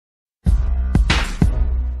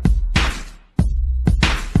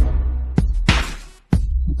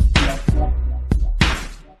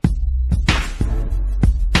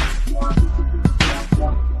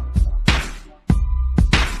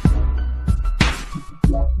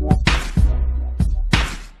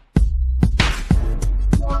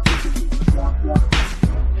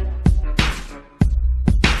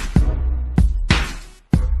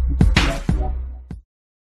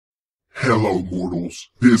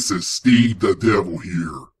viewers. This is Steve the Devil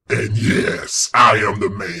here. And yes, I am the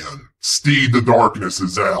man. Steve the Darkness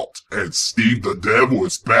is out, and Steve the Devil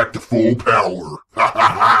is back to full power. Ha ha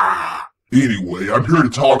ha! Anyway, I'm here to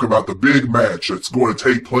talk about the big match that's going to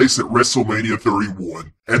take place at Wrestlemania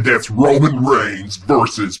 31. And that's Roman Reigns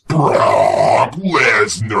versus Brock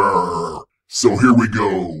Lesnar. So here we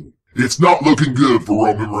go. It's not looking good for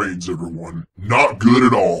Roman Reigns, everyone. Not good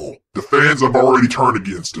at all. The fans have already turned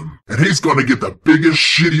against him, and he's gonna get the biggest,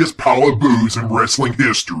 shittiest pile of boos in wrestling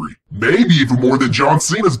history. Maybe even more than John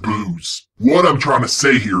Cena's boos. What I'm trying to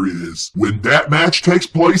say here is, when that match takes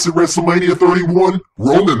place at WrestleMania 31,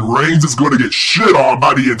 Roman Reigns is gonna get shit on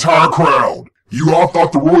by the entire crowd. You all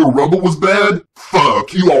thought the Royal Rumble was bad?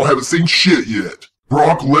 Fuck, you all haven't seen shit yet.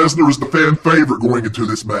 Brock Lesnar is the fan favorite going into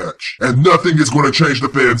this match, and nothing is going to change the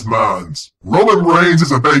fans' minds. Roman Reigns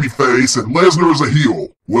is a babyface and Lesnar is a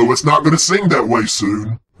heel. Well, it's not going to seem that way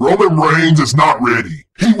soon. Roman Reigns is not ready.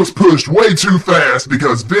 He was pushed way too fast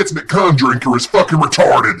because Vince McCundrinker is fucking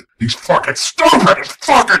retarded. He's fucking stupid as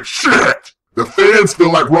fucking shit. The fans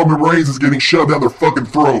feel like Roman Reigns is getting shoved down their fucking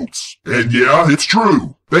throats. And yeah, it's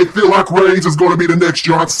true. They feel like Reigns is going to be the next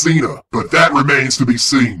John Cena, but that remains to be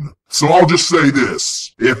seen. So I'll just say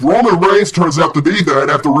this. If Roman Reigns turns out to be that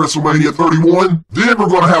after WrestleMania 31, then we're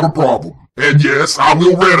going to have a problem. And yes, I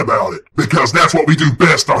will rant about it, because that's what we do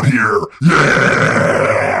best on here.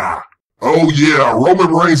 Yeah! Oh yeah,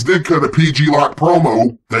 Roman Reigns did cut a PG-like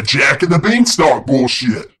promo, the Jack and the Beanstalk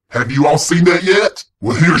bullshit. Have you all seen that yet?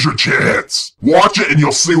 Well, here's your chance. Watch it and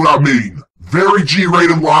you'll see what I mean. Very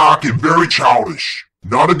G-rated like and very childish.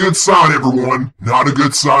 Not a good sign, everyone. Not a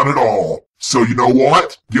good sign at all. So you know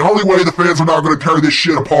what? The only way the fans are not going to tear this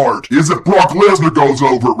shit apart is if Brock Lesnar goes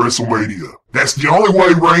over at WrestleMania. That's the only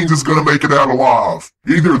way Reigns is going to make it out alive.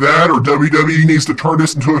 Either that or WWE needs to turn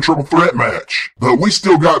this into a triple threat match. But we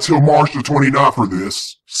still got till March the 29th for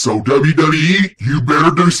this. So WWE, you better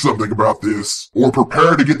do something about this. Or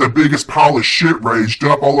prepare to get the biggest pile of shit raged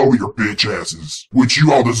up all over your bitch asses. Which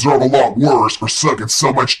you all deserve a lot worse for sucking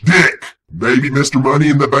so much dick. Maybe Mr. Money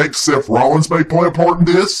in the Bank Seth Rollins may play a part in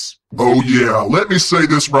this? Oh yeah, let me say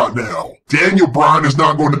this right now. Daniel Bryan is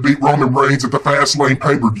not going to beat Roman Reigns at the Fastlane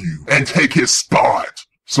pay-per-view and take his spot.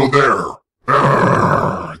 So there.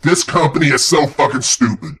 This company is so fucking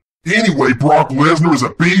stupid. Anyway, Brock Lesnar is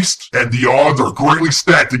a beast, and the odds are greatly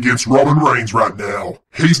stacked against Roman Reigns right now.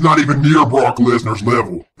 He's not even near Brock Lesnar's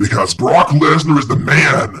level, because Brock Lesnar is the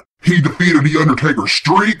man. He defeated The Undertaker's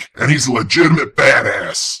streak, and he's a legitimate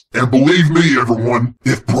badass. And believe me, everyone,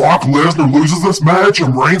 if Brock Lesnar loses this match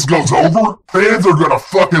and Reigns goes over, fans are gonna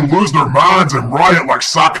fucking lose their minds and riot like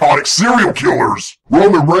psychotic serial killers.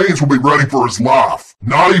 Roman Reigns will be running for his life.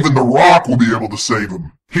 Not even The Rock will be able to save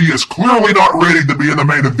him. He is clearly not ready to be in the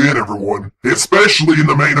main event, everyone. Especially in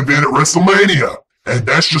the main event at WrestleMania. And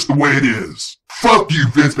that's just the way it is. Fuck you,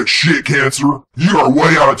 Vince McShit Cancer. You are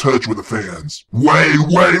way out of touch with the fans. Way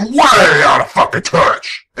out of fucking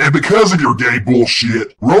touch. And because of your gay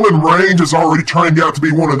bullshit, Roman Reigns is already turning out to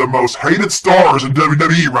be one of the most hated stars in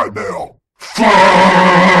WWE right now.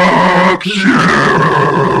 Fuck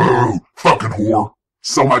you! Fucking whore.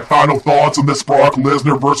 So my final thoughts on this Brock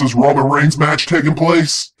Lesnar versus Roman Reigns match taking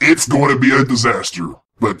place? It's going to be a disaster.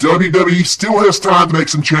 But WWE still has time to make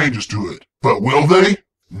some changes to it. But will they?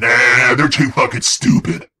 Nah, they're too fucking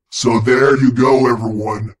stupid. So there you go,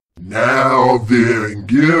 everyone. Now then,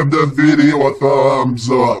 give the video a thumbs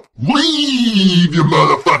up. Leave your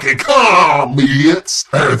motherfucking comments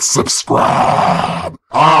and subscribe.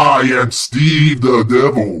 I am Steve the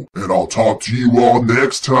Devil, and I'll talk to you all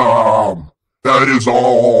next time. That is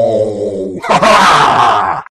all. Ha ha!